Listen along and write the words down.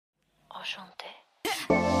Enchanté.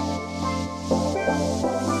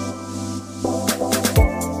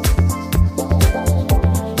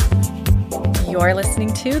 You're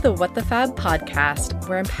listening to the What the Fab podcast,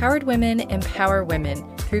 where empowered women empower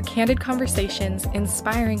women through candid conversations,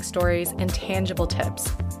 inspiring stories, and tangible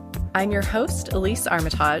tips. I'm your host, Elise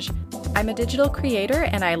Armitage. I'm a digital creator,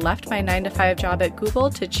 and I left my 9-to-5 job at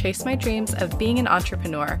Google to chase my dreams of being an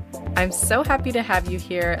entrepreneur. I'm so happy to have you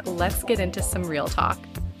here. Let's get into some real talk.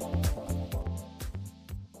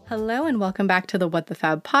 Hello, and welcome back to the What the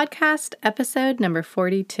Fab podcast, episode number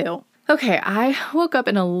 42. Okay, I woke up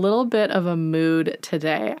in a little bit of a mood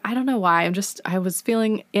today. I don't know why. I was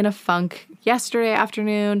feeling in a funk yesterday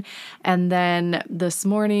afternoon. And then this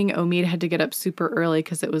morning, Omid had to get up super early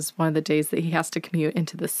because it was one of the days that he has to commute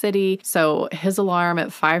into the city. So his alarm at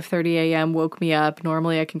 5:30 a.m. woke me up.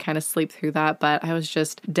 Normally I can kind of sleep through that, but I was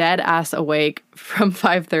just dead ass awake from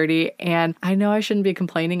 5:30. And I know I shouldn't be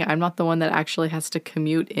complaining. I'm not the one that actually has to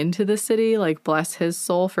commute into the city. Like, bless his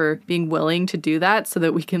soul for being willing to do that so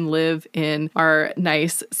that we can live in our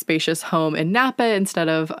nice, spacious home in Napa instead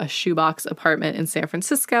of a shoebox apartment in San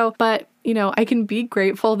Francisco. But I can be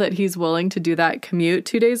grateful that he's willing to do that commute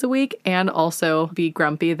 2 days a week and also be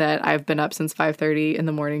grumpy that I've been up since 5:30 in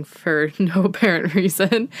the morning for no apparent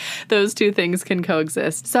reason. Those two things can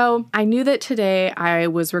coexist. So I knew that today I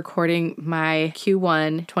was recording my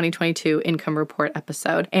Q1 2022 income report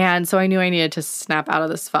episode. And so I knew I needed to snap out of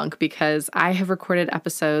this funk because I have recorded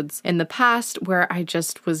episodes in the past where I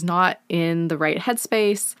just was not in the right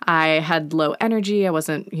headspace. I had low energy. I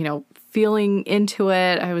wasn't, feeling into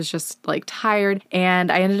it. I was just tired,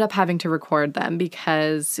 and I ended up having to record them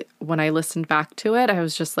because when I listened back to it, I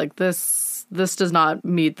was just like, this does not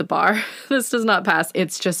meet the bar. This does not pass.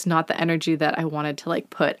 It's just not the energy that I wanted to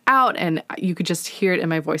put out, and you could just hear it in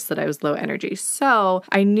my voice that I was low energy. So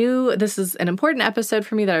I knew this is an important episode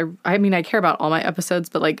for me that I care about all my episodes,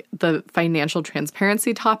 but the financial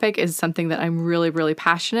transparency topic is something that I'm really, really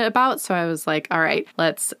passionate about. So I was like, all right,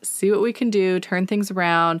 let's see what we can do, turn things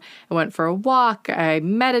around. I went for a walk. I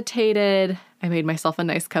meditated. I made myself a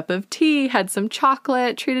nice cup of tea, had some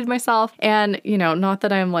chocolate, treated myself. And, not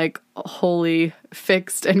that I'm wholly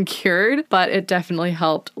fixed and cured, but it definitely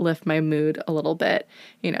helped lift my mood a little bit.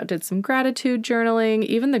 Did some gratitude journaling.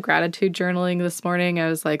 Even the gratitude journaling this morning, I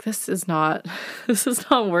was like, this is not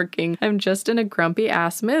working. I'm just in a grumpy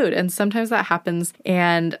ass mood. And sometimes that happens.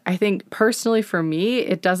 And I think personally for me,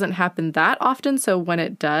 it doesn't happen that often. So when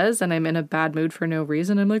it does, and I'm in a bad mood for no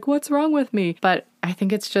reason, I'm like, what's wrong with me? But I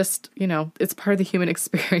think it's just, it's part of the human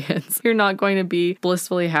experience. You're not going to be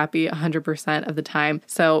blissfully happy 100% of the time.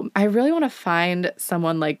 So I really want to find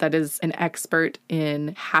someone that is an expert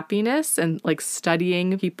in happiness and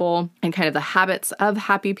studying people and kind of the habits of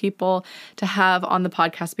happy people to have on the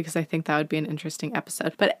podcast, because I think that would be an interesting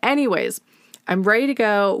episode. But anyways, I'm ready to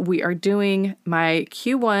go. We are doing my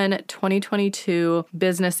Q1 2022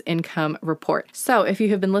 business income report. So if you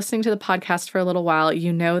have been listening to the podcast for a little while,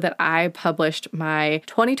 you know that I published my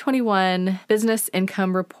 2021 business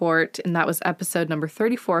income report, and that was episode number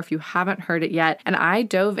 34 if you haven't heard it yet. And I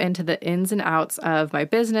dove into the ins and outs of my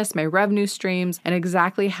business, my revenue streams, and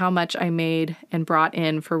exactly how much I made and brought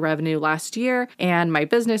in for revenue last year and my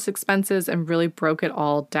business expenses, and really broke it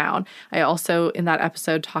all down. I also, in that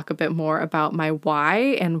episode, talk a bit more about my why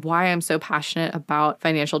and why I'm so passionate about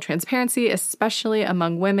financial transparency, especially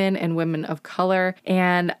among women and women of color.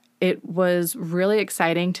 And it was really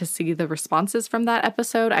exciting to see the responses from that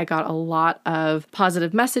episode. I got a lot of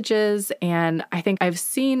positive messages, and I think I've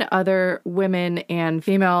seen other women and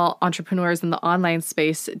female entrepreneurs in the online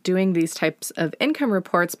space doing these types of income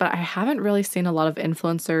reports, but I haven't really seen a lot of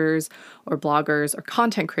influencers or bloggers or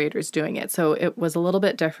content creators doing it. So it was a little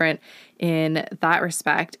bit different in that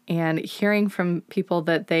respect. And hearing from people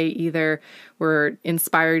that they either were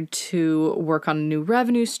inspired to work on a new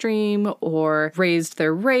revenue stream or raised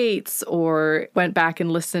their rates or went back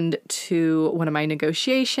and listened to one of my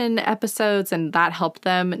negotiation episodes and that helped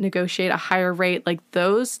them negotiate a higher rate.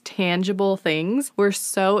 Those tangible things were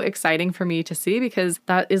so exciting for me to see, because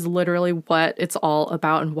that is literally what it's all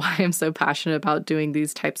about and why I'm so passionate about doing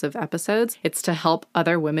these types of episodes. It's to help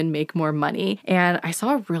other women make more money. And I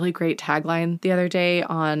saw a really great tagline the other day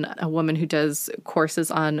on a woman who does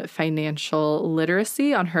courses on financial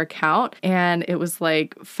literacy on her account. And it was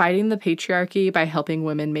fighting the patriarchy by helping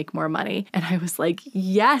women make make more money. And I was like,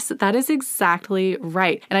 yes, that is exactly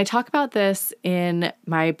right. And I talk about this in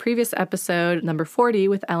my previous episode, number 40,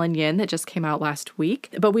 with Ellen Yin that just came out last week.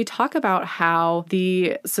 But we talk about how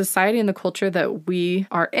the society and the culture that we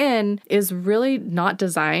are in is really not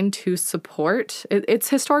designed to support, it's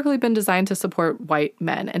historically been designed to support white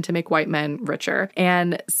men and to make white men richer.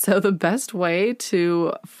 And so the best way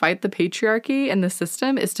to fight the patriarchy and the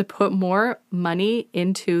system is to put more money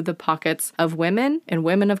into the pockets of women and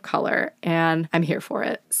women of color. And I'm here for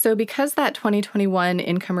it. So because that 2021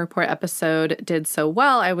 income report episode did so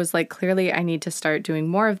well, I was like, clearly I need to start doing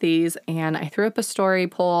more of these. And I threw up a story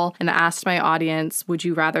poll and asked my audience, would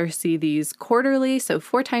you rather see these quarterly, so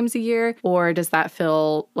 4 times a year, or does that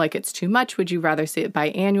feel like it's too much? Would you rather see it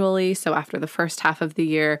biannually, so after the first half of the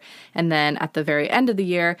year and then at the very end of the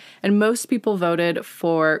year? And most people voted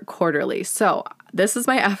for quarterly. So this is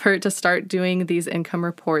my effort to start doing these income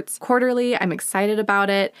reports quarterly. I'm excited about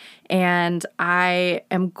it. And I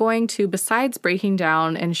am going to, besides breaking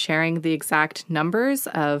down and sharing the exact numbers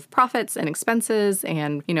of profits and expenses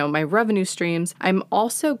and, my revenue streams, I'm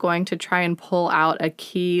also going to try and pull out a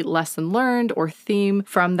key lesson learned or theme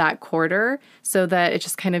from that quarter so that it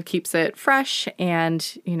just kind of keeps it fresh and,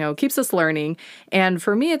 keeps us learning. And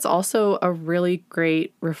for me, it's also a really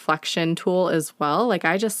great reflection tool as well. Like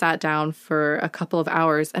I just sat down for a couple of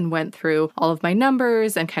hours and went through all of my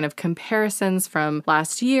numbers and kind of comparisons from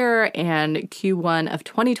last year and Q1 of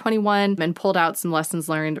 2021 and pulled out some lessons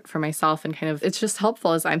learned for myself. And kind of, it's just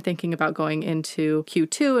helpful as I'm thinking about going into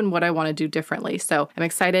Q2 and what I want to do differently. So I'm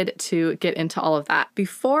excited to get into all of that.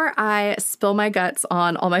 Before I spill my guts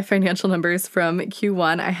on all my financial numbers from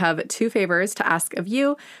Q1, I have 2 favors to ask of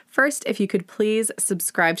you. First, if you could please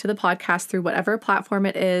subscribe to the podcast through whatever platform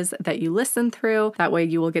it is that you listen through. That way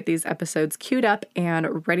you will get these episodes queued up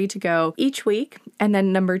and ready to go each week. And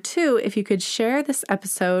then number 2, if you could share this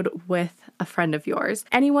episode with a friend of yours,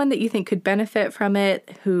 anyone that you think could benefit from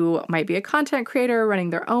it, who might be a content creator running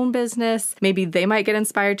their own business. Maybe they might get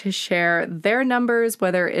inspired to share their numbers,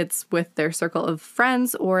 whether it's with their circle of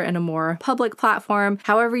friends or in a more public platform.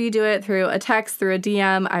 However you do it, through a text, through a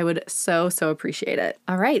DM, I would so appreciate it.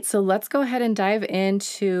 All right, so let's go ahead and dive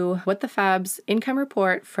into What the Fab's income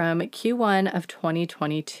report from Q1 of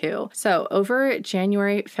 2022. So over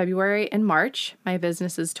January, February, and March, my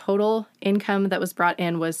business's total income that was brought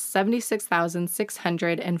in was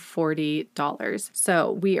 $76,640.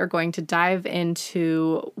 So we are going to dive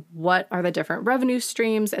into what are the different revenue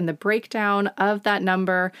streams and the breakdown of that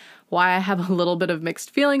number, why I have a little bit of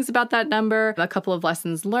mixed feelings about that number, a couple of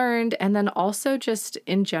lessons learned, and then also just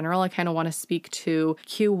in general, I kind of want to speak to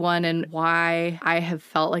Q1 and why I have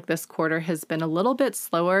felt like this quarter has been a little bit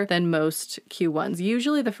slower than most Q1s.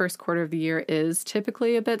 Usually the first quarter of the year is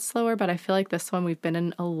typically a bit slower, but I feel like this one we've been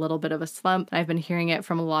in a little bit of a slump. I've been hearing it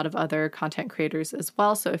from a lot of other content creators as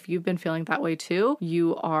well. So if you've been feeling that way too,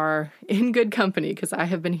 you are in good company because I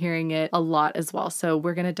have been hearing it a lot as well. So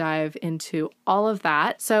we're going to dive into all of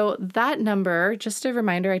that. So that number, just a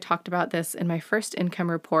reminder, I talked about this in my first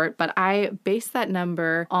income report, but I based that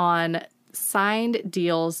number on signed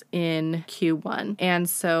deals in Q1. And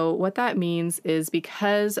so what that means is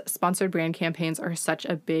because sponsored brand campaigns are such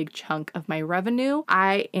a big chunk of my revenue,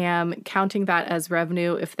 I am counting that as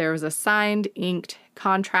revenue if there was a signed, inked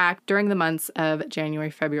contract during the months of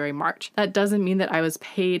January, February, March. That doesn't mean that I was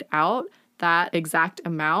paid out that exact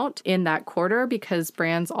amount in that quarter because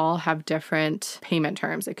brands all have different payment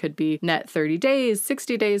terms. It could be net 30 days,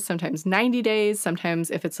 60 days, sometimes 90 days. Sometimes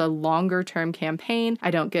if it's a longer term campaign, I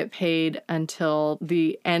don't get paid until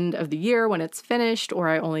the end of the year when it's finished, or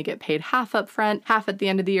I only get paid half up front, half at the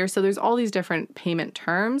end of the year. So there's all these different payment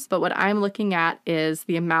terms. But what I'm looking at is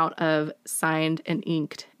the amount of signed and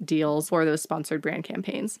inked deals for those sponsored brand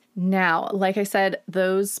campaigns. Now, like I said,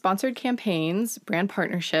 those sponsored campaigns, brand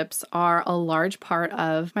partnerships, are a large part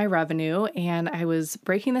of my revenue, and I was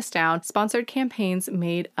breaking this down. Sponsored campaigns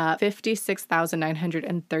made up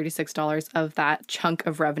 $56,936 of that chunk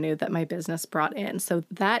of revenue that my business brought in. So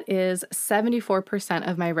that is 74%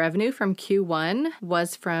 of my revenue from Q1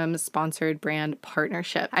 was from sponsored brand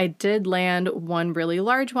partnership. I did land one really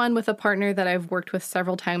large one with a partner that I've worked with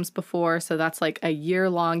several times before. So that's like a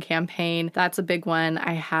year-long campaign. That's a big one.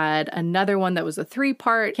 I had another one that was a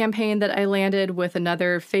 3-part campaign that I landed with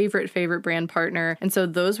another favorite brand partner. And so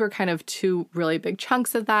those were kind of 2 really big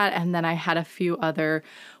chunks of that. And then I had a few other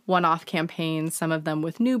one-off campaigns, some of them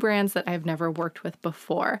with new brands that I've never worked with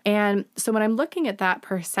before. And so when I'm looking at that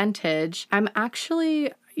percentage, I'm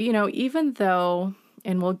actually, even though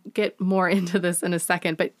and we'll get more into this in a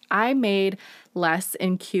second, but I made less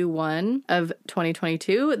in Q1 of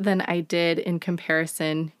 2022 than I did in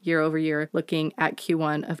comparison year over year looking at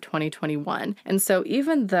Q1 of 2021. And so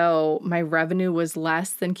even though my revenue was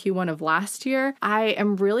less than Q1 of last year, I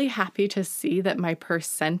am really happy to see that my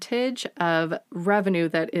percentage of revenue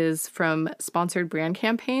that is from sponsored brand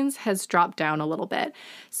campaigns has dropped down a little bit.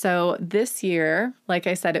 So this year, like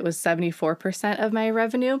I said, it was 74% of my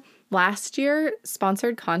revenue. Last year,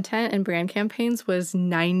 sponsored content and brand campaigns was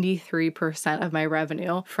 93% of my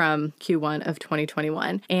revenue from Q1 of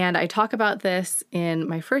 2021. And I talk about this in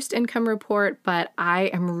my first income report, but I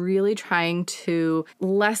am really trying to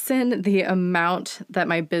lessen the amount that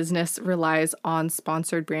my business relies on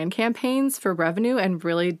sponsored brand campaigns for revenue and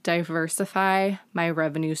really diversify my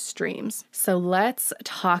revenue streams. So let's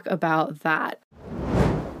talk about that.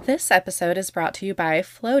 This episode is brought to you by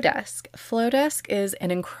Flowdesk. Flowdesk is an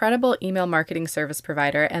incredible email marketing service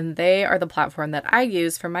provider, and they are the platform that I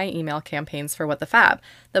use for my email campaigns for What the Fab.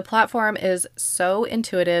 The platform is so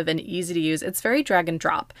intuitive and easy to use. It's very drag and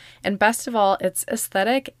drop. And best of all, it's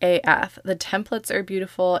aesthetic AF. The templates are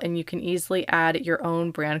beautiful, and you can easily add your own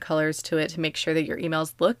brand colors to it to make sure that your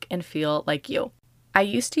emails look and feel like you. I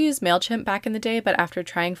used to use MailChimp back in the day, but after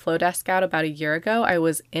trying Flowdesk out about a year ago, I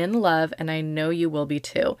was in love, and I know you will be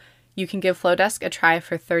too. You can give Flowdesk a try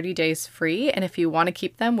for 30 days free, and if you want to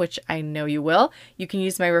keep them, which I know you will, you can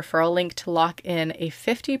use my referral link to lock in a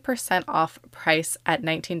 50% off price at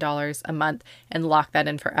 $19 a month and lock that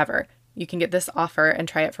in forever. You can get this offer and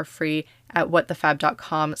try it for free at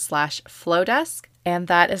whatthefab.com/Flowdesk, and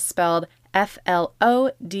that is spelled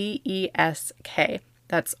FLODESK.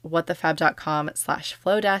 That's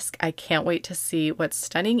whatthefab.com/Flowdesk. I can't wait to see what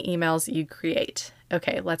stunning emails you create.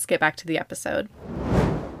 Okay, let's get back to the episode.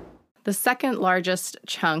 The second largest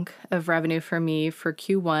chunk of revenue for me for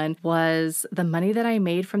Q1 was the money that I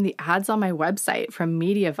made from the ads on my website from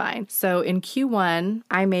Mediavine. So in Q1,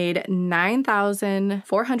 I made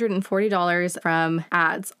 $9,440 from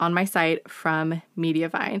ads on my site from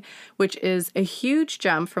Mediavine, which is a huge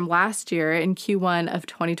jump from last year in Q1 of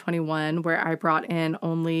 2021, where I brought in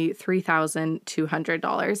only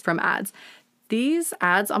 $3,200 from ads. These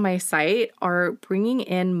ads on my site are bringing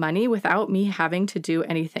in money without me having to do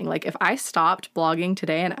anything. Like if I stopped blogging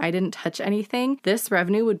today and I didn't touch anything, this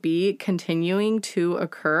revenue would be continuing to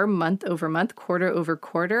occur month over month, quarter over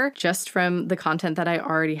quarter, just from the content that I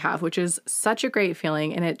already have, which is such a great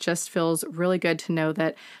feeling. And it just feels really good to know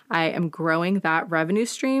that I am growing that revenue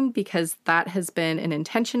stream, because that has been an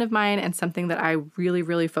intention of mine and something that I really,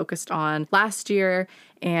 really focused on last year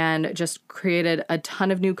and just created a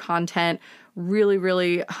ton of new content,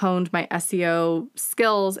 really honed my SEO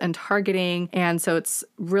skills and targeting. And so it's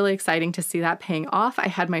really exciting to see that paying off. I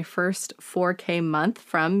had my first 4K month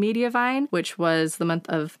from Mediavine, which was the month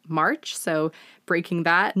of March. So breaking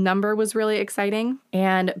that number was really exciting.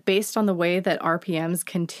 And based on the way that RPMs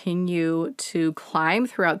continue to climb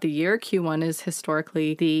throughout the year, Q1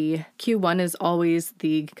 is always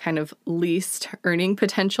the kind of least earning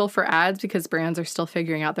potential for ads, because brands are still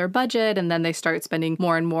figuring out their budget and then they start spending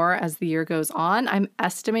more and more as the year goes on. I'm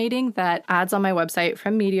estimating that ads on my website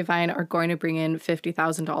from Mediavine are going to bring in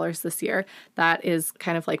 $50,000 this year. That is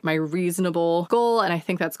kind of like my reasonable goal, and I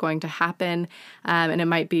think that's going to happen. And it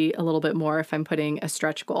might be a little bit more if I'm putting a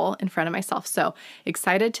stretch goal in front of myself. So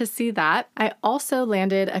excited to see that. I also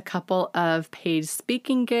landed a couple of paid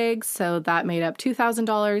speaking gigs. So that made up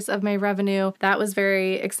 $2,000 of my revenue. That was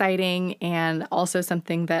very exciting, and also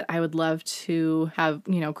something that I would love to have,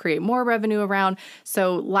 create more revenue around.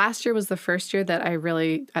 So last year was the first year that I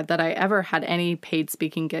ever had any paid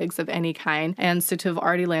speaking gigs of any kind. And so to have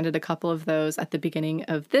already landed a couple of those at the beginning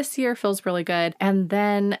of this year feels really good. And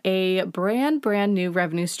then a brand new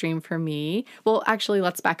revenue stream for me. Well, actually,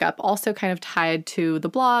 let's back up. Also kind of tied to the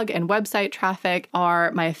blog and website traffic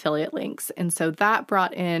are my affiliate links. And so that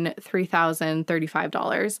brought in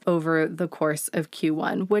 $3,035 over the course of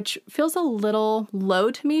Q1, which feels a little low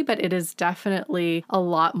to me, but it is definitely a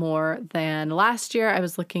lot more than last year. I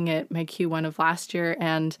was looking at my Q1 of last year,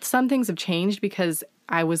 and some things have changed because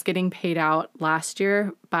I was getting paid out last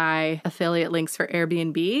year by affiliate links for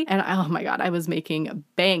Airbnb. And oh my God, I was making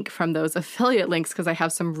bank from those affiliate links because I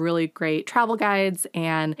have some really great travel guides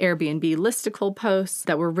and Airbnb listicle posts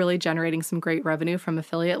that were really generating some great revenue from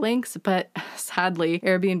affiliate links. But sadly,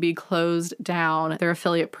 Airbnb closed down their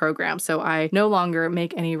affiliate program. So I no longer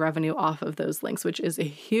make any revenue off of those links, which is a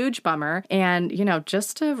huge bummer. And,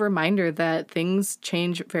 just a reminder that things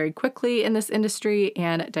change very quickly in this industry,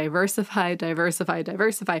 and diversify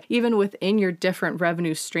diversify, even within your different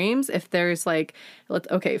revenue streams. If there's like,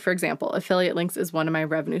 okay, for example, affiliate links is one of my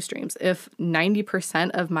revenue streams. If 90%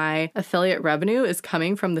 of my affiliate revenue is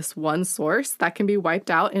coming from this one source, that can be wiped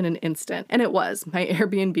out in an instant. And it was. My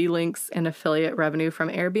Airbnb links and affiliate revenue from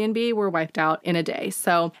Airbnb were wiped out in a day.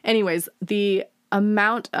 So anyways, the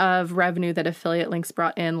amount of revenue that affiliate links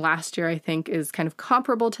brought in last year, I think, is kind of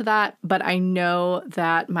comparable to that. But I know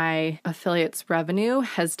that my affiliates revenue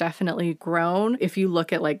has definitely grown. If you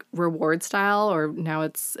look at like reward style, or now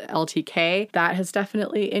it's LTK, that has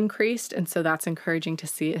definitely increased. And so that's encouraging to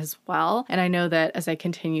see as well. And I know that as I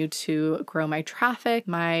continue to grow my traffic,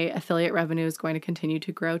 my affiliate revenue is going to continue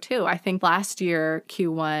to grow too. I think last year,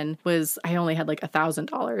 Q1 I only had like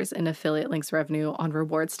 $1,000 in affiliate links revenue on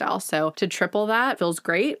reward style. So to triple that feels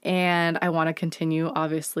great. And I want to continue,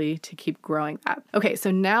 obviously, to keep growing that. Okay, so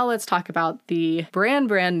now let's talk about the brand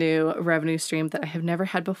new revenue stream that I have never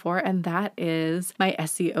had before, and that is my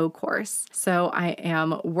SEO course. So I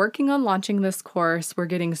am working on launching this course. We're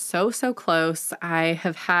getting so close. I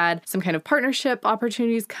have had some kind of partnership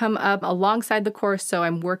opportunities come up alongside the course, so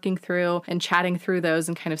I'm working through and chatting through those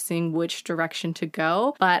and kind of seeing which direction to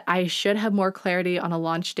go. But I should have more clarity on a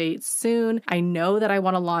launch date soon. I know that I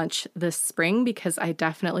want to launch this spring because I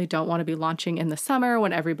definitely don't want to be launching in the summer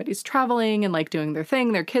when everybody's traveling and like doing their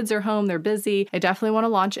thing. Their kids are home, they're busy. I definitely want to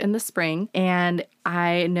launch in the spring. And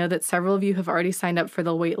I know that several of you have already signed up for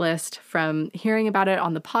the waitlist from hearing about it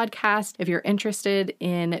on the podcast. If you're interested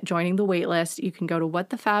in joining the waitlist, you can go to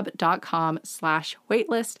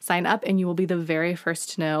whatthefab.com/waitlist, sign up, and you will be the very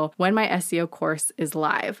first to know when my SEO course is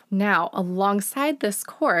live. Now, alongside this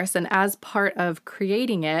course and as part of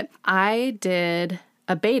creating it, I did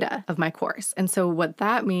a beta of my course. And so what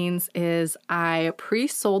that means is I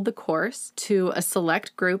pre-sold the course to a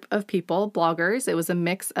select group of people, bloggers. It was a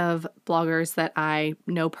mix of bloggers that I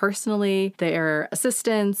know personally, their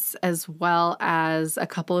assistants, as well as a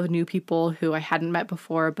couple of new people who I hadn't met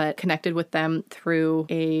before, but connected with them through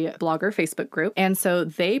a blogger Facebook group. And so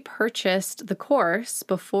they purchased the course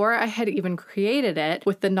before I had even created it,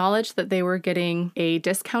 with the knowledge that they were getting a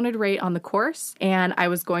discounted rate on the course. And I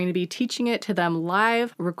was going to be teaching it to them live,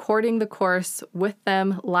 recording the course with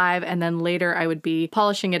them live, and then later I would be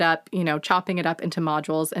polishing it up, chopping it up into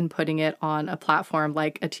modules and putting it on a platform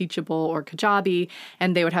like a Teachable or Kajabi,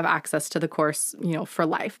 and they would have access to the course, for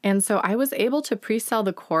life. And so I was able to pre-sell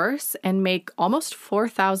the course and make almost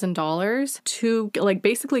 $4,000 to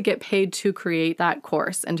basically get paid to create that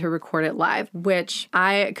course and to record it live, which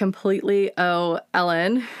I completely owe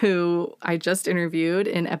Ellen, who I just interviewed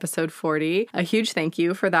in episode 40, a huge thank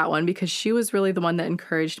you for that one, because she was really the one that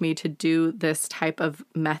encouraged me to do this type of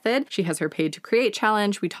method. She has her Paid to Create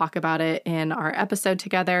challenge. We talk about it in our episode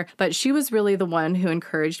together, but she was really the one who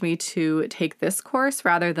encouraged me to take this course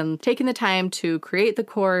rather than taking the time to create the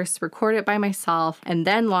course, record it by myself, and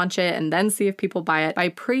then launch it and then see if people buy it. By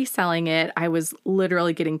pre-selling it, I was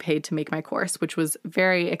literally getting paid to make my course, which was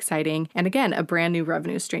very exciting. And again, a brand new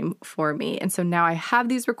revenue stream for me. And so now I have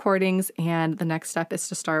these recordings, and the next step is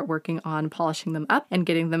to start working on polishing them up and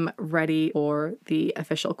getting them ready for the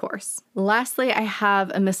official course. Lastly, I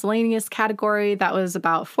have a miscellaneous category that was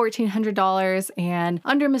about $1,400. And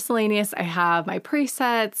under miscellaneous, I have my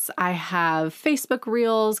presets, I have Facebook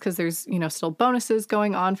Reels, because there's, still bonuses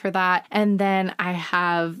going on for that. And then I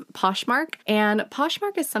have Poshmark. And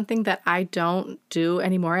Poshmark is something that I don't do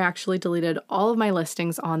anymore. I actually deleted all of my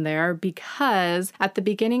listings on there because at the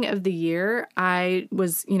beginning of the year, I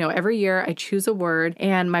was, every year I choose a word,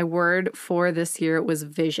 and my word for this year was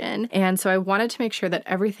vision. And so I wanted to make sure that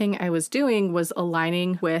everything I was doing was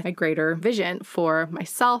aligning with my greater vision for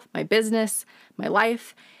myself, my business, my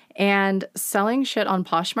life. And selling shit on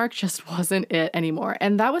Poshmark just wasn't it anymore.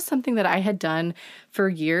 And that was something that I had done for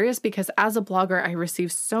years because as a blogger, I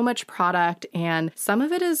received so much product, and some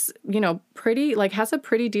of it is, pretty, has a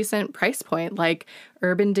pretty decent price point, like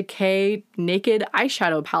Urban Decay Naked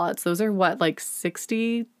eyeshadow palettes. Those are what,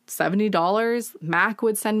 $60, $70. MAC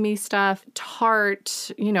would send me stuff,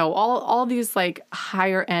 Tarte, all these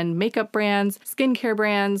higher end makeup brands, skincare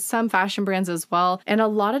brands, some fashion brands as well. And a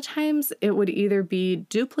lot of times it would either be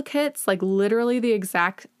duplicates, literally the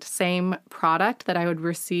exact same product that I would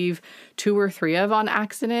receive 2 or 3 of on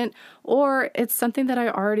accident, or it's something that I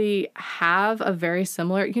already have a very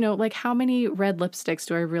similar, how many red lipsticks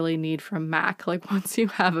do I really need from MAC? Once you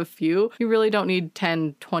have a few, you really don't need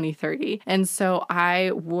 10, 20, 30. And so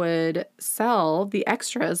I would sell the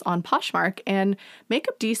extras on Poshmark and make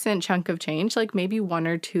a decent chunk of change, maybe $1,000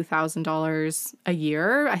 or $2,000 a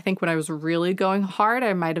year. I think when I was really going hard,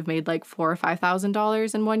 I might have made $4,000 or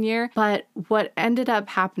 $5,000 in one year. But what ended up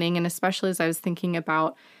happening, and especially as I was thinking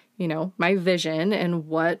about my vision and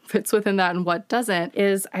what fits within that and what doesn't,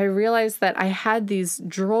 is I realized that I had these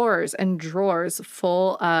drawers and drawers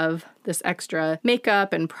full of this extra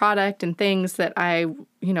makeup and product and things that I,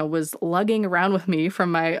 was lugging around with me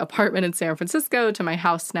from my apartment in San Francisco to my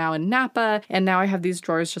house now in Napa. And now I have these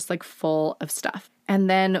drawers just like full of stuff. And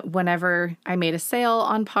then whenever I made a sale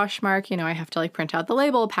on Poshmark, I have to like print out the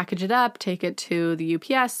label, package it up, take it to the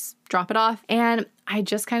UPS, drop it off. And I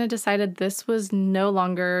just kind of decided this was no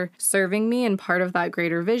longer serving me and part of that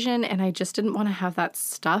greater vision. And I just didn't want to have that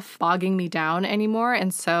stuff bogging me down anymore.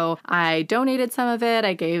 And so I donated some of it.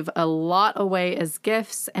 I gave a lot away as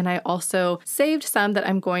gifts. And I also saved some that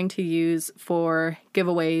I'm going to use for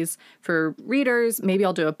giveaways for readers. Maybe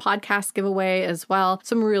I'll do a podcast giveaway as well.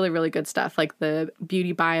 Some really, really good stuff like the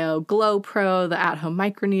Beauty Bio Glow Pro, the at-home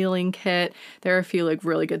microneedling kit. There are a few like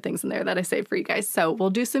really good things in there that I saved for you guys. So we'll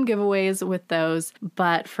do some giveaways with those.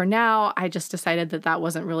 But for now, I just decided that that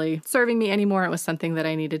wasn't really serving me anymore. It was something that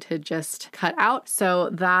I needed to just cut out.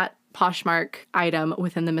 So that Poshmark item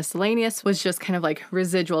within the miscellaneous was just kind of like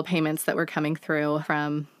residual payments that were coming through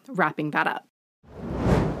from wrapping that up.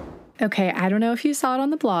 Okay, I don't know if you saw it on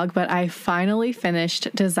the blog, but I finally finished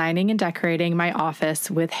designing and decorating my office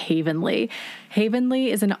with Havenly. Havenly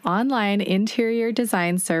is an online interior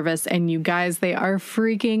design service, and you guys, they are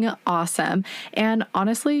freaking awesome. And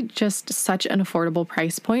honestly, just such an affordable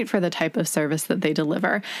price point for the type of service that they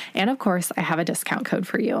deliver. And of course, I have a discount code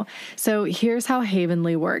for you. So here's how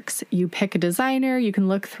Havenly works. You pick a designer, you can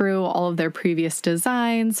look through all of their previous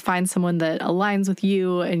designs, find someone that aligns with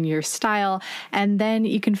you and your style, and then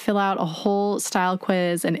you can fill out a whole style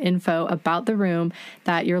quiz and info about the room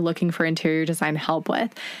that you're looking for interior design help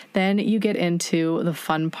with. Then you get into the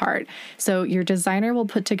fun part. So your designer will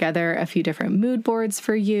put together a few different mood boards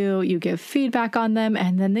for you, you give feedback on them,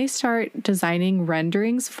 and then they start designing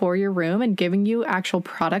renderings for your room and giving you actual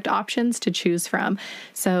product options to choose from.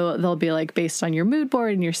 So they'll be like, based on your mood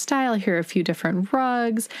board and your style, here are a few different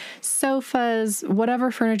rugs, sofas,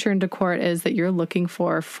 whatever furniture and decor it is that you're looking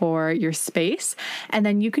for your space. And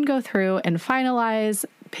then you can go through and finalize,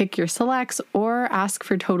 pick your selects, or ask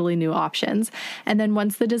for totally new options. And then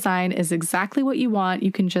once the design is exactly what you want,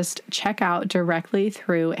 you can just check out directly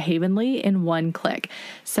through Havenly in one click.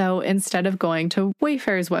 So instead of going to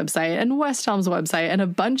Wayfair's website and West Elm's website and a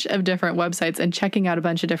bunch of different websites and checking out a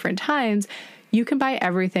bunch of different times, you can buy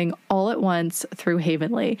everything all at once through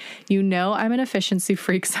Havenly. I'm an efficiency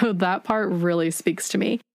freak, so that part really speaks to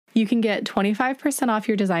me. You can get 25% off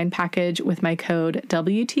your design package with my code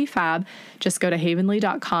WTFAB. Just go to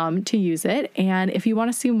havenly.com to use it. And if you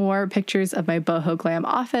want to see more pictures of my boho glam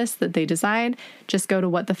office that they designed, just go to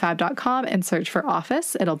whatthefab.com and search for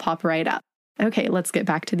office. It'll pop right up. Okay, let's get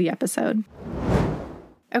back to the episode.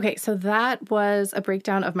 Okay, so that was a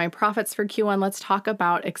breakdown of my profits for Q1. Let's talk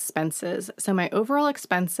about expenses. So my overall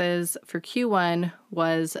expenses for Q1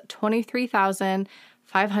 was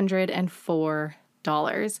 $23,504.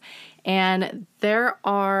 And there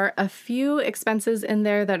are a few expenses in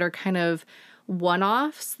there that are kind of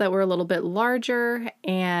one-offs that were a little bit larger,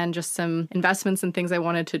 and just some investments and things I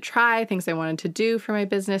wanted to try, things I wanted to do for my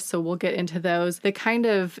business. So we'll get into those. The kind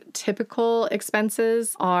of typical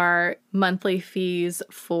expenses are monthly fees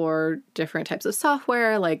for different types of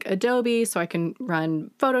software like Adobe, so I can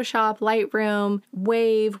run Photoshop, Lightroom,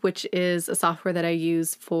 Wave, which is a software that I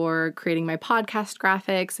use for creating my podcast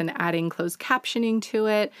graphics and adding closed captioning to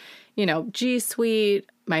it, G Suite,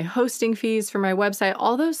 my hosting fees for my website,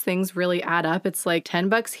 all those things really add up. It's like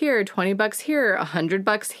 $10 here, $20 here,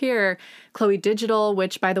 $100 here. Chloe Digital,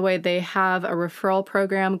 which by the way, they have a referral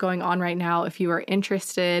program going on right now. If you are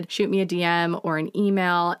interested, shoot me a DM or an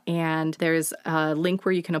email, and there's a link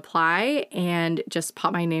where you can apply and just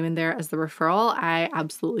pop my name in there as the referral. I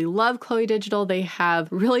absolutely love Chloe Digital. They have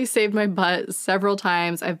really saved my butt several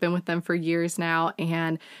times. I've been with them for years now,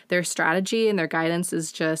 and their strategy and their guidance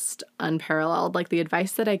is just unparalleled. Like, the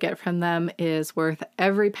advice that I get from them is worth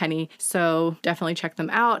every penny. So definitely check them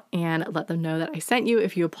out and let them know that I sent you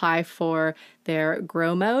if you apply for their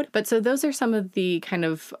grow mode. But so those are some of the kind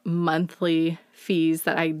of monthly fees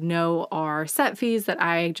that I know are set fees that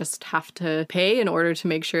I just have to pay in order to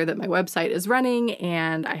make sure that my website is running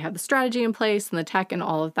and I have the strategy in place and the tech and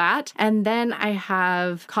all of that. And then I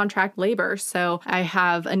have contract labor. So I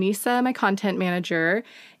have Anissa, my content manager,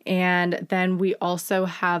 and then we also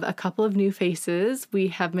have a couple of new faces. We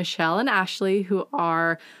have Michelle and Ashley, who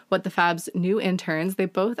are What the Fab's new interns. They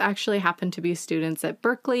both actually happen to be students at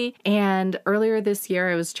Berkeley. And earlier this year,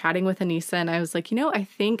 I was chatting with Anissa and I was like, I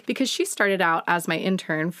think because she started out as my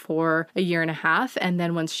intern for a year and a half. And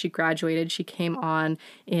then once she graduated, she came on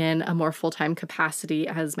in a more full-time capacity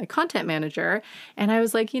as my content manager. And I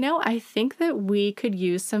was like, I think that we could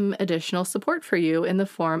use some additional support for you in the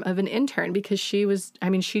form of an intern, because she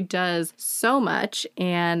does so much.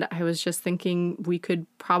 And I was just thinking we could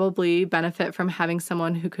probably benefit from having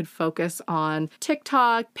someone who could focus on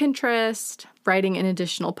TikTok, Pinterest, writing an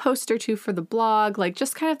additional post or two for the blog, like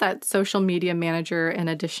just kind of that social media manager and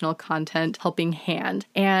additional content helping hand.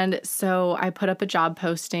 And so I put up a job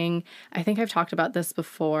posting. I think I've talked about this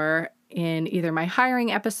before in either my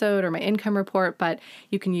hiring episode or my income report, but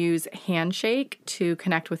you can use Handshake to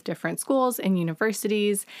connect with different schools and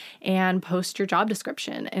universities and post your job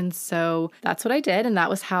description. And so that's what I did. And that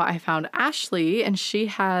was how I found Ashley. And she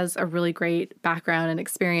has a really great background and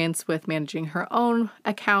experience with managing her own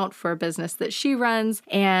account for a business that she runs.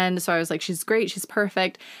 And so I was like, she's great. She's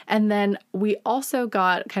perfect. And then we also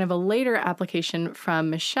got kind of a later application from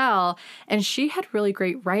Michelle, and she had really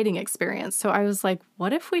great writing experience. So I was like,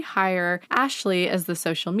 what if we hire Ashley as the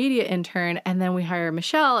social media intern, and then we hire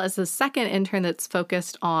Michelle as the second intern that's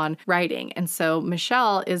focused on writing? And so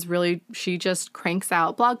Michelle she just cranks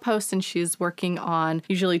out blog posts, and she's working on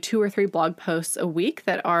usually 2 or 3 blog posts a week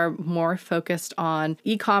that are more focused on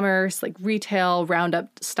e-commerce, like retail,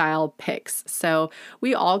 roundup style picks. So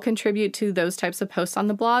we all contribute to those types of posts on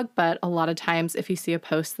the blog, but a lot of times if you see a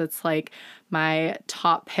post that's like my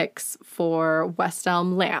top picks for West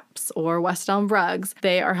Elm lamps or West Elm rugs,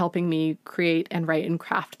 they are helping me create and write and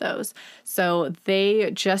craft those. So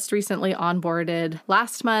they just recently onboarded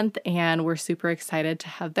last month, and we're super excited to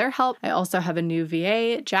have their help. I also have a new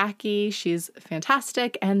VA, Jackie. She's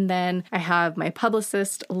fantastic. And then I have my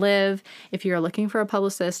publicist, Liv. If you're looking for a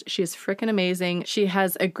publicist, she's freaking amazing. She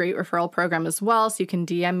has a great referral program as well, so you can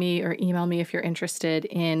DM me or email me if you're interested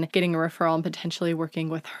in getting a referral and potentially working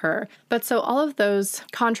with her. But so all of those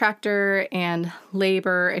contractor and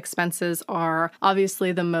labor expenses are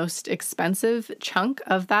obviously the most expensive chunk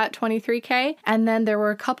of that $23K. And then there were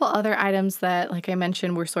a couple other items that, like I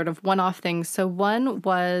mentioned, were sort of one-off things. So one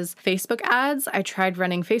was Facebook ads. I tried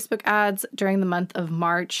running Facebook ads during the month of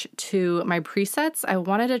March to my presets. I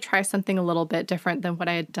wanted to try something a little bit different than what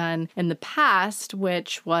I had done in the past,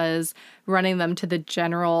 which was running them to the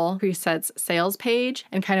general presets sales page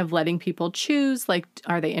and kind of letting people choose, like,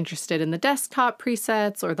 are they interested in the desktop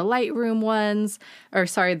presets or the Lightroom ones, or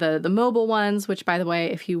the mobile ones, which, by the way,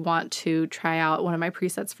 if you want to try out one of my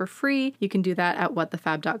presets for free, you can do that at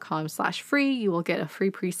whatthefab.com/free. You will get a free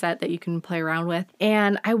preset that you can play around with.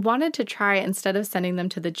 And I wanted to try, instead of sending them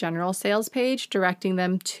to the general sales page, directing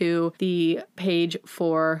them to the page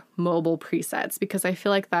for mobile presets, because I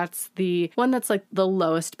feel like that's the one that's like the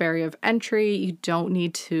lowest barrier of entry. You don't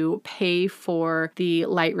need to pay for the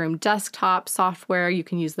Lightroom desktop software. You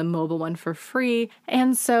can use the mobile one for free.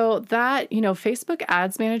 And so that, Facebook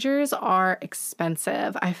ads managers are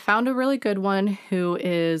expensive. I found a really good one who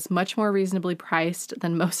is much more reasonably priced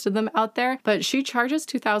than most of them out there, but she charges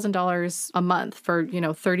 $2,000 a month for,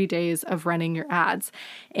 30 days of running your ads.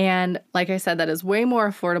 And like I said, that is way more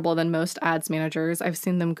affordable than most ads managers. I've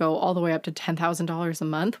seen them go all the way up to $10,000 a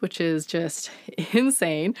month, which is just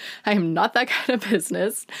insane. I am not that kind of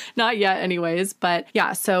business, not yet anyways. But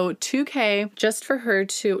yeah, so $2K just for her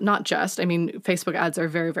to, Facebook ads are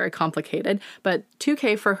very, very complicated, but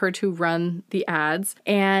 $2K for her to run the ads.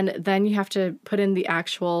 And then you have to put in the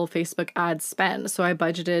actual Facebook ad spend. So I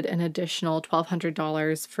budgeted an additional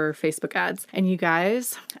 $1,200 for Facebook ads. And you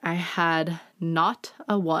guys, I had not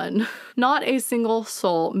a single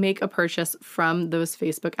soul make a purchase from those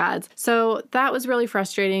Facebook ads. So that was really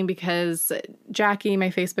frustrating because Jackie, my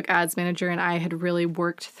Facebook ads manager, and I had really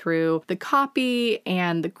worked through the copy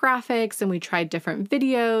and the graphics, and we tried different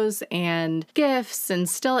videos and GIFs and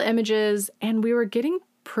still images, and we were getting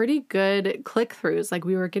pretty good click-throughs. Like,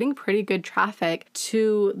 we were getting pretty good traffic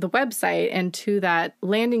to the website and to that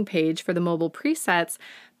landing page for the mobile presets,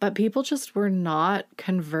 but people just were not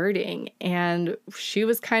converting. And she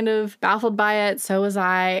was kind of baffled by it. So was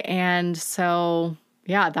I. And so,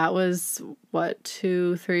 yeah, that was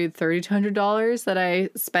 $3,200 that I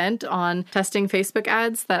spent on testing Facebook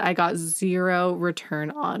ads that I got zero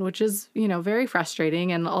return on, which is, very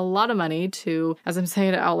frustrating and a lot of money to, as I'm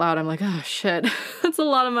saying it out loud, I'm like, oh shit, that's a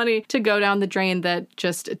lot of money to go down the drain that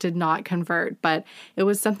just did not convert. But it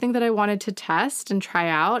was something that I wanted to test and try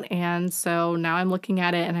out. And so now I'm looking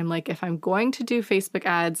at it and I'm like, if I'm going to do Facebook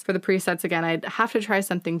ads for the presets again, I'd have to try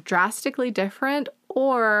something drastically different,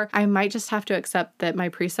 or I might just have to accept that my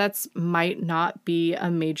presets might not be a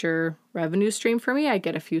major revenue stream for me. I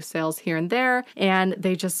get a few sales here and there, and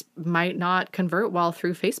they just might not convert well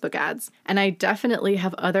through Facebook ads. And I definitely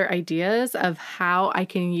have other ideas of how I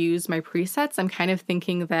can use my presets. I'm kind of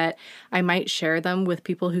thinking that I might share them with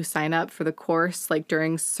people who sign up for the course, like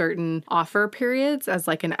during certain offer periods as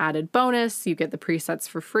like an added bonus. You get the presets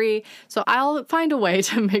for free. So I'll find a way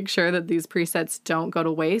to make sure that these presets don't go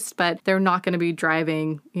to waste, but they're not going to be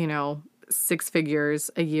driving, 6 figures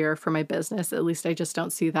a year for my business. At least I just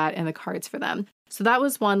don't see that in the cards for them. So that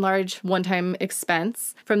was one large one-time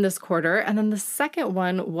expense from this quarter. And then the second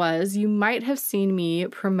one was, you might have seen me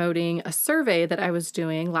promoting a survey that I was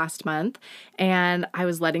doing last month. And I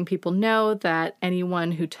was letting people know that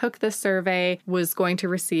anyone who took this survey was going to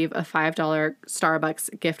receive a $5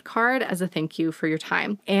 Starbucks gift card as a thank you for your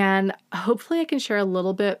time. And hopefully I can share a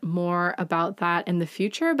little bit more about that in the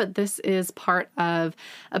future, but this is part of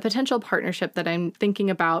a potential partnership that I'm thinking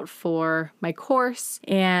about for my course,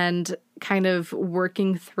 and kind of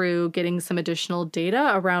working through getting some additional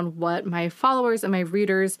data around what my followers and my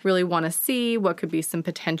readers really want to see, what could be some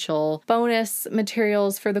potential bonus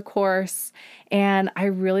materials for the course. And I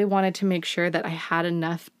really wanted to make sure that I had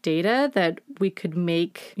enough data that we could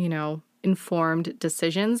make, informed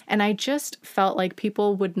decisions. And I just felt like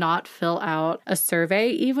people would not fill out a survey,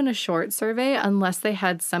 even a short survey, unless they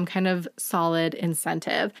had some kind of solid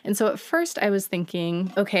incentive. And so at first I was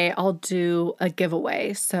thinking, okay, I'll do a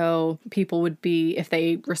giveaway. So people would be, if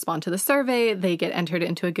they respond to the survey, they get entered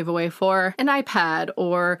into a giveaway for an iPad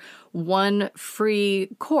or one free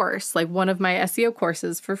course, like one of my SEO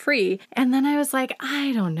courses for free. And then I was like,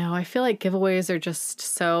 I don't know. I feel like giveaways are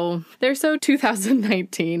just they're so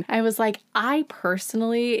 2019. I was like, I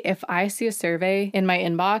personally, if I see a survey in my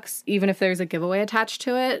inbox, even if there's a giveaway attached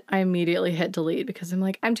to it, I immediately hit delete because I'm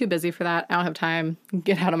like, I'm too busy for that. I don't have time.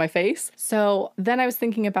 Get out of my face. So then I was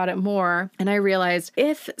thinking about it more, and I realized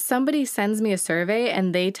if somebody sends me a survey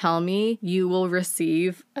and they tell me you will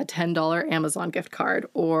receive a $10 Amazon gift card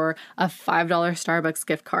or a $5 Starbucks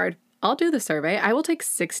gift card, I'll do the survey. I will take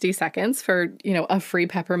 60 seconds for, a free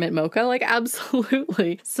peppermint mocha, like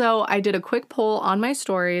absolutely. So I did a quick poll on my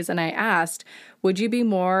stories and I asked, would you be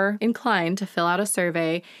more inclined to fill out a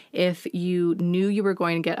survey if you knew you were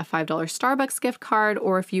going to get a $5 Starbucks gift card,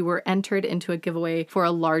 or if you were entered into a giveaway for a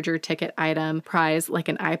larger ticket item prize like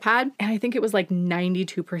an iPad? And I think it was like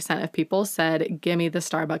 92% of people said, give me the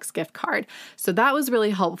Starbucks gift card. So that was really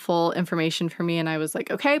helpful information for me. And I was like,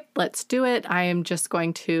 okay, let's do it. I am just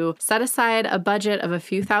going to set aside a budget of a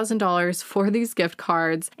few $1,000s for these gift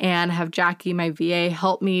cards and have Jackie, my VA,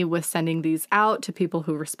 help me with sending these out to people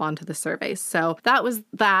who respond to the surveys. So that was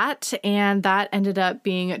that, and that ended up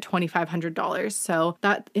being $2,500. So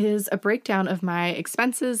that is a breakdown of my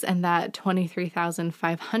expenses and that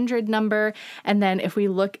 23,500 number. And then if we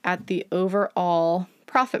look at the overall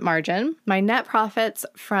profit margin, my net profits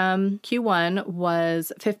from Q1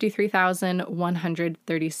 was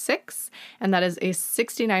 $53,136, and that is a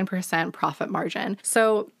 69% profit margin.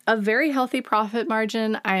 So a very healthy profit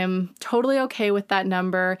margin. I am totally okay with that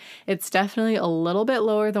number. It's definitely a little bit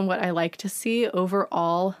lower than what I like to see.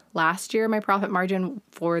 Overall, last year, my profit margin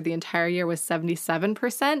for the entire year was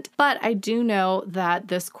 77%, but I do know that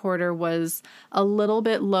this quarter was a little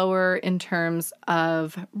bit lower in terms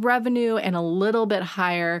of revenue and a little bit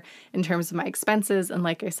higher in terms of my expenses. And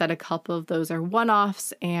like I said, a couple of those are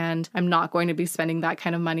one-offs, and I'm not going to be spending that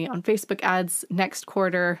kind of money on Facebook ads next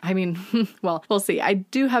quarter. I mean, well, we'll see. I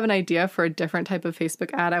do have an idea for a different type of Facebook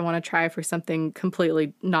ad I want to try for something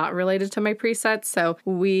completely not related to my presets, so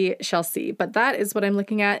we shall see. But that is what I'm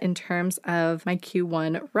looking at in terms of my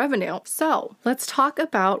Q1 revenue. So let's talk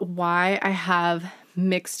about why I have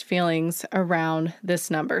mixed feelings around this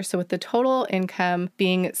number. So with the total income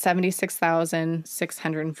being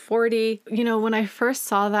 76,640, when I first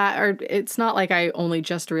saw that, or it's not like I only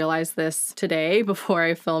just realized this today before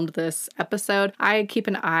I filmed this episode. I keep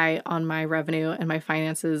an eye on my revenue and my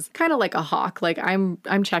finances kind of like a hawk. Like I'm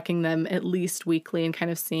checking them at least weekly and kind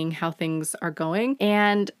of seeing how things are going.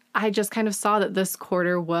 And I just kind of saw that this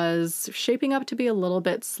quarter was shaping up to be a little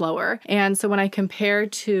bit slower. And so when I compare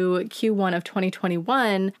to Q1 of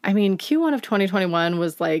 2021, Q1 of 2021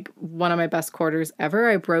 was like one of my best quarters ever.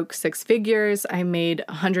 I broke 6 figures. I made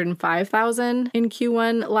 $105,000 in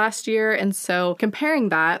Q1 last year. And so comparing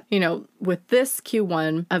that, with this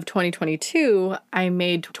Q1 of 2022, I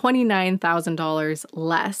made $29,000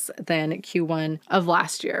 less than Q1 of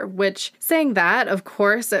last year, which saying that, of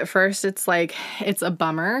course, at first it's like, it's a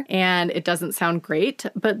bummer and it doesn't sound great.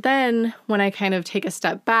 But then when I kind of take a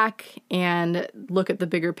step back and look at the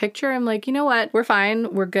bigger picture, I'm like, you know what? We're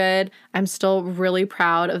fine. We're good. I'm still really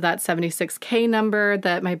proud of that 76K number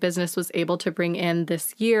that my business was able to bring in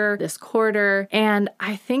this year, this quarter. And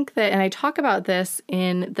I think that, and I talk about this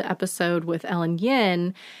in the episode with Ellen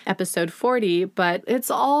Yin, episode 40, but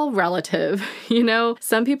it's all relative.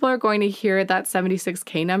 Some people are going to hear that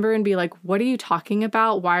 76K number and be like, what are you talking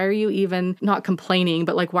about? Why are you even not complaining,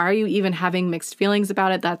 but like, why are you even having mixed feelings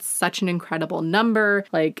about it? That's such an incredible number.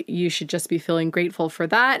 Like, you should just be feeling grateful for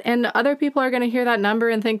that. And other people are going to hear that number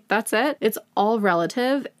and think that's it. It's all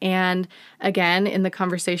relative. And again, in the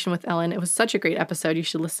conversation with Ellen, it was such a great episode. You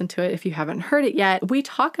should listen to it if you haven't heard it yet. We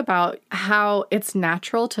talk about how it's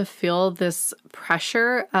natural to feel this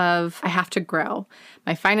pressure of, I have to grow.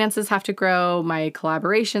 My finances have to grow. My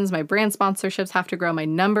collaborations, my brand sponsorships have to grow. My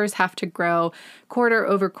numbers have to grow quarter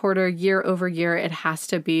over quarter, year over year. It has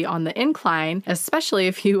to be on the incline, especially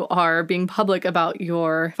if you are being public about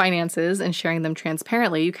your finances and sharing them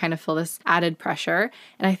transparently. You kind of feel this added pressure.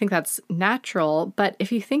 And I think that's natural. But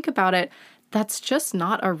if you think about it, that's just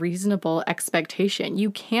not a reasonable expectation.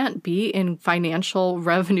 You can't be in financial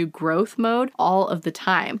revenue growth mode all of the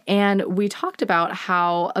time. And we talked about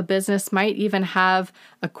how a business might even have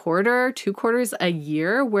a quarter, 2 quarters a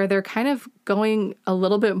year where they're kind of going a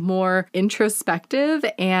little bit more introspective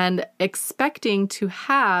and expecting to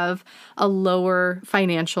have a lower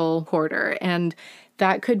financial quarter. And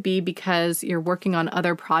that could be because you're working on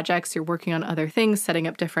other projects, you're working on other things, setting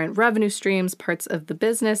up different revenue streams, parts of the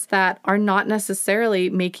business that are not necessarily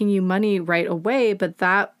making you money right away, but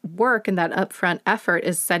that work and that upfront effort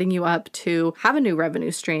is setting you up to have a new revenue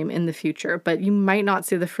stream in the future. But you might not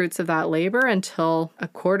see the fruits of that labor until a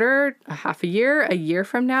quarter, a half a year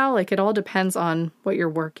from now. Like, it all depends on what you're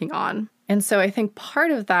working on. And so I think part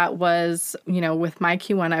of that was, with my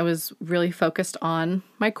Q1, I was really focused on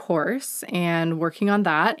my course and working on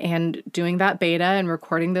that and doing that beta and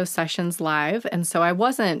recording those sessions live. And so I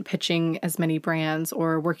wasn't pitching as many brands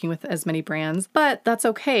or working with as many brands, but that's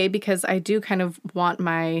okay because I do kind of want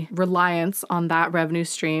my reliance on that revenue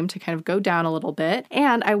stream to kind of go down a little bit.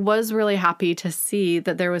 And I was really happy to see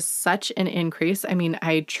that there was such an increase. I mean,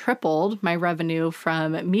 I tripled my revenue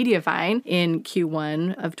from Mediavine in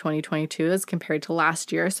Q1 of 2022 as compared to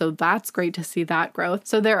last year. So that's great to see that growth.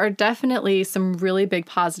 So there are definitely some really big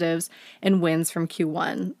positives and wins from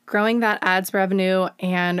Q1. Growing that ads revenue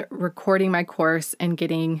and recording my course and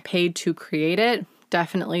getting paid to create it,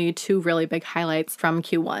 definitely 2 really big highlights from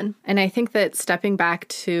Q1. And I think that stepping back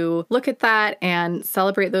to look at that and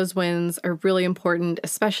celebrate those wins are really important,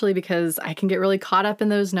 especially because I can get really caught up in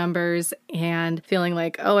those numbers and feeling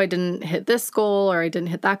like, oh, I didn't hit this goal or I didn't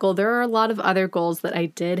hit that goal. There are a lot of other goals that I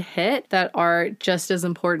did hit that are just as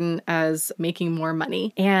important as making more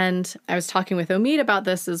money. And I was talking with Omid about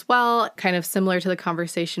this as well, kind of similar to the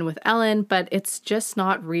conversation with Ellen, but it's just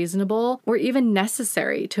not reasonable or even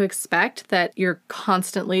necessary to expect that you're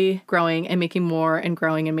constantly growing and making more and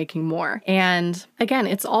growing and making more. And again,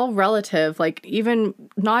 it's all relative, like even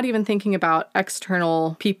not even thinking about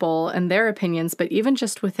external people and their opinions, but even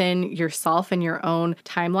just within yourself and your own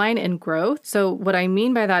timeline and growth. So what I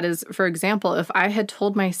mean by that is, for example, if I had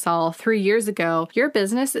told myself 3 years ago, your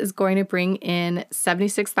business is going to bring in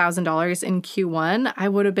 $76,000 in Q1, I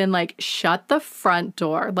would have been like, shut the front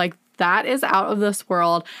door. Like, that is out of this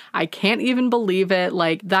world. I can't even believe it.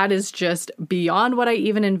 Like, that is just beyond what I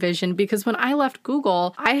even envisioned, because when I left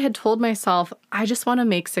Google, I had told myself, I just want to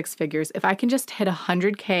make 6 figures. If I can just hit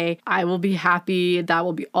 100K, I will be happy. That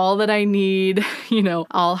will be all that I need.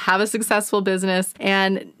 I'll have a successful business.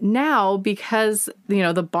 And now, because,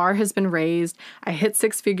 the bar has been raised, I hit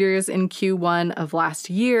 6 figures in Q1 of last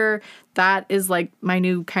year. That is like my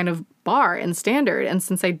new kind of bar and standard. And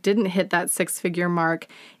since I didn't hit that 6-figure mark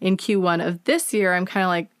in Q1 of this year, I'm kind of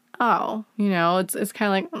like, oh, it's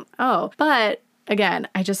kind of like, oh, but again,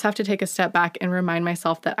 I just have to take a step back and remind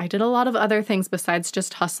myself that I did a lot of other things besides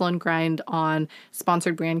just hustle and grind on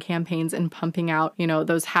sponsored brand campaigns and pumping out,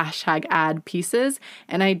 those hashtag ad pieces.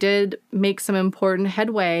 And I did make some important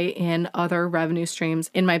headway in other revenue streams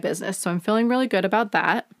in my business. So I'm feeling really good about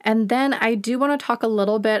that. And then I do want to talk a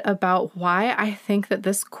little bit about why I think that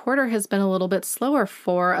this quarter has been a little bit slower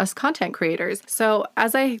for us content creators. So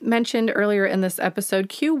as I mentioned earlier in this episode,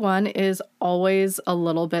 Q1 is always a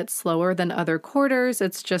little bit slower than other quarters. quarters.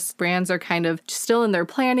 It's just brands are kind of still in their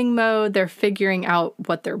planning mode. They're figuring out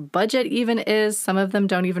what their budget even is. Some of them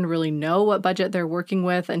don't even really know what budget they're working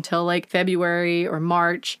with until like February or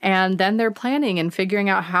March. And then they're planning and figuring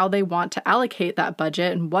out how they want to allocate that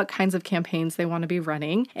budget and what kinds of campaigns they want to be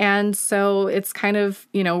running. And so it's kind of,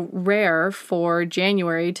 rare for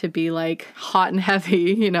January to be like hot and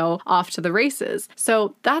heavy, off to the races.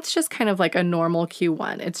 So that's just kind of like a normal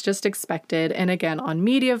Q1. It's just expected. And again, on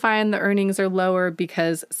Mediavine, the earnings are lower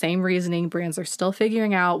because same reasoning, brands are still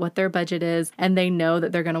figuring out what their budget is, and they know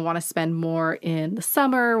that they're going to want to spend more in the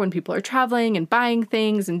summer when people are traveling and buying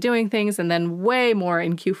things and doing things, and then way more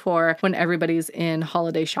in Q4 when everybody's in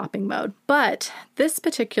holiday shopping mode. But this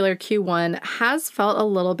particular Q1 has felt a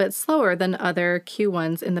little bit slower than other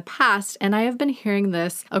Q1s in the past, and I have been hearing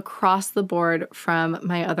this across the board from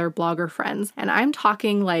my other blogger friends. And I'm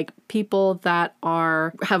talking like people that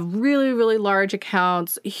have really, really large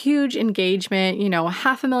accounts, huge engagement,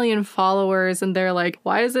 500,000 followers, and they're like,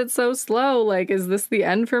 why is it so slow? Like, is this the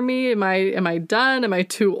end for me? Am I done? Am I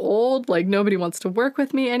too old? Like, nobody wants to work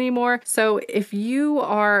with me anymore. So if you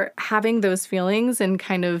are having those feelings and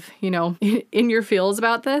kind of, in your feels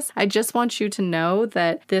about this, I just want you to know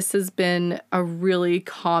that this has been a really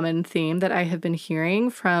common theme that I have been hearing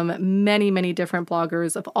from many, many different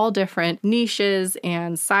bloggers of all different niches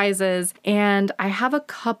and sizes. And I have a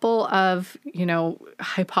couple of,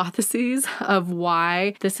 hypotheses of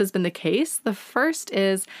why this has been the case. The first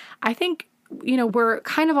is, I think, we're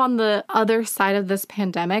kind of on the other side of this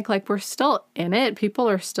pandemic. Like, we're still in it. People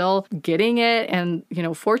are still getting it. And,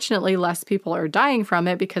 fortunately, less people are dying from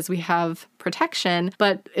it because we have protection,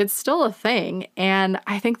 but it's still a thing. And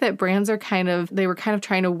I think that brands were kind of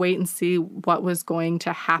trying to wait and see what was going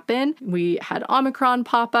to happen. We had Omicron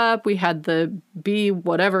pop up. We had the B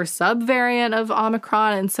whatever subvariant of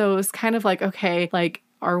Omicron. And so it was kind of like, okay, like,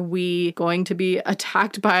 are we going to be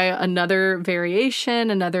attacked by another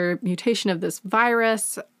variation, another mutation of this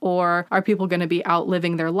virus? Or are people going to be out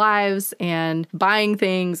living their lives and buying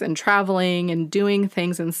things and traveling and doing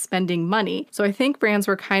things and spending money? So I think brands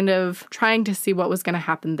were kind of trying to see what was going to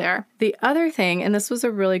happen there. The other thing, and this was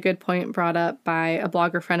a really good point brought up by a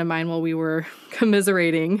blogger friend of mine while we were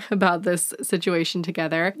commiserating about this situation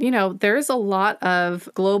together, there's a lot of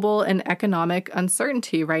global and economic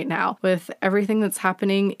uncertainty right now with everything that's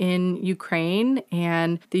happening in Ukraine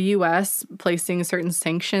and the US placing certain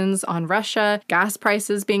sanctions on Russia, gas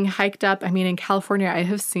prices being hiked up. I mean, in California, I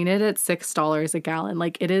have seen it at $6 a gallon.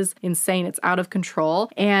 Like, it is insane. It's out of control.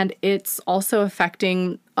 And it's also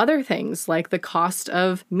affecting other things like the cost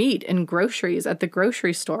of meat and groceries at the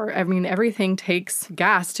grocery store. I mean, everything takes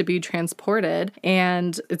gas to be transported,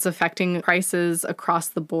 and it's affecting prices across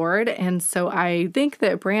the board. And so I think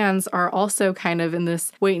that brands are also kind of in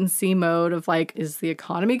this wait and see mode of like, is the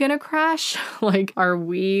economy going to crash? Like, are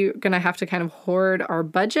we going to have to kind of hoard our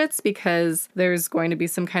budgets because there's going to be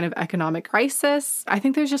some kind of economic crisis? I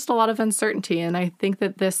think there's just a lot of uncertainty, and I think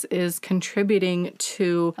that this is contributing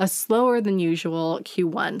to a slower than usual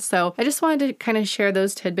Q1. So I just wanted to kind of share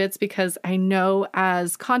those tidbits because I know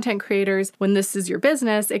as content creators, when this is your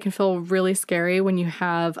business, it can feel really scary when you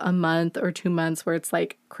have a month or 2 months where it's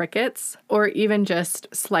like crickets or even just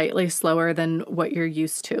slightly slower than what you're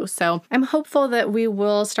used to. So I'm hopeful that we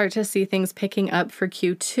will start to see things picking up for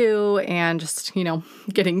Q2 and just,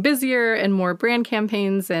 getting busier and more brand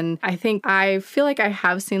campaigns. And I feel like I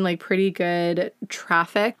have seen like pretty good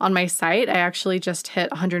traffic on my site. I actually just hit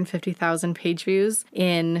 150,000 page views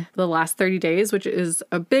in the last 30 days, which is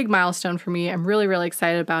a big milestone for me. I'm really, really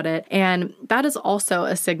excited about it. And that is also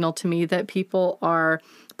a signal to me that people are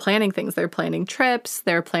planning things. They're planning trips.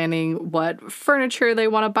 They're planning what furniture they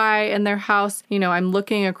want to buy in their house. I'm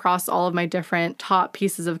looking across all of my different top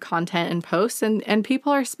pieces of content and posts, and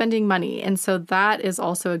people are spending money. And so that is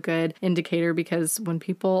also a good indicator because when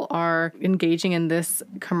people are engaging in this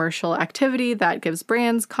commercial activity, that gives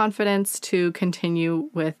brands confidence to continue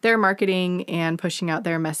with their marketing and pushing out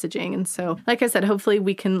their messaging. And so, like I said, hopefully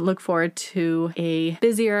we can look forward to a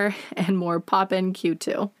busier and more pop-in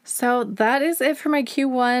Q2. So that is it for my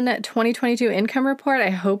Q1 2022 income report. I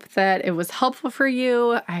hope that it was helpful for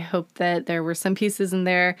you. I hope that there were some pieces in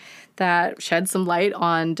there that shed some light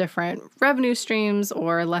on different revenue streams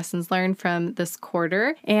or lessons learned from this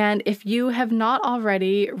quarter. And if you have not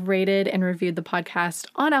already rated and reviewed the podcast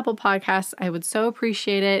on Apple Podcasts, I would so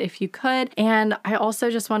appreciate it if you could. And I also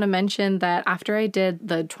just want to mention that after I did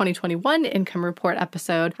the 2021 income report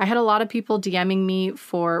episode, I had a lot of people DMing me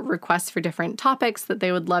for requests for different topics that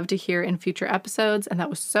they would love to hear in future episodes. And that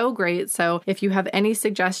was so great. So if you have any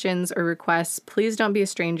suggestions or requests, please don't be a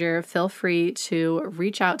stranger. Feel free to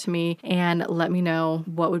reach out to me and let me know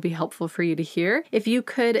what would be helpful for you to hear. If you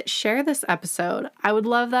could share this episode, I would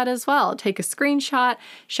love that as well. Take a screenshot,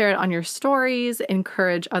 share it on your stories,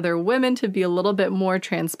 encourage other women to be a little bit more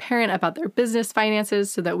transparent about their business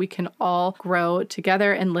finances so that we can all grow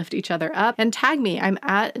together and lift each other up. And tag me. I'm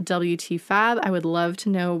at WTFab. I would love to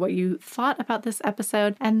know what you thought about this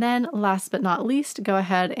episode. And then last but not least, go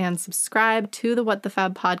ahead and subscribe to the What the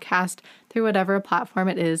Fab podcast through whatever platform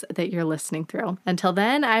it is that you're listening through. Until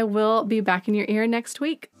then, I will be back in your ear next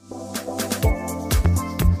week.